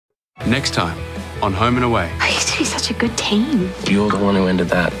Next time on Home and Away. I used to be such a good team. You're the one who ended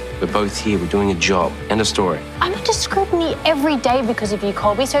that. We're both here. We're doing a job. End of story. I'm under scrutiny every day because of you,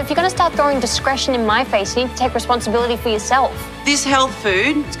 Colby. So if you're going to start throwing discretion in my face, you need to take responsibility for yourself. This health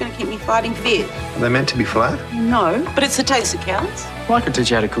food is going to keep me fighting fit. Are they meant to be flat? No, but it's the taste that counts. Well, I could teach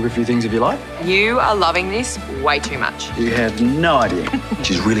you how to cook a few things if you like. You are loving this way too much. You have no idea.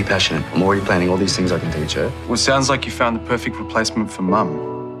 She's really passionate. I'm already planning all these things I can teach her. Well, it sounds like you found the perfect replacement for Mum.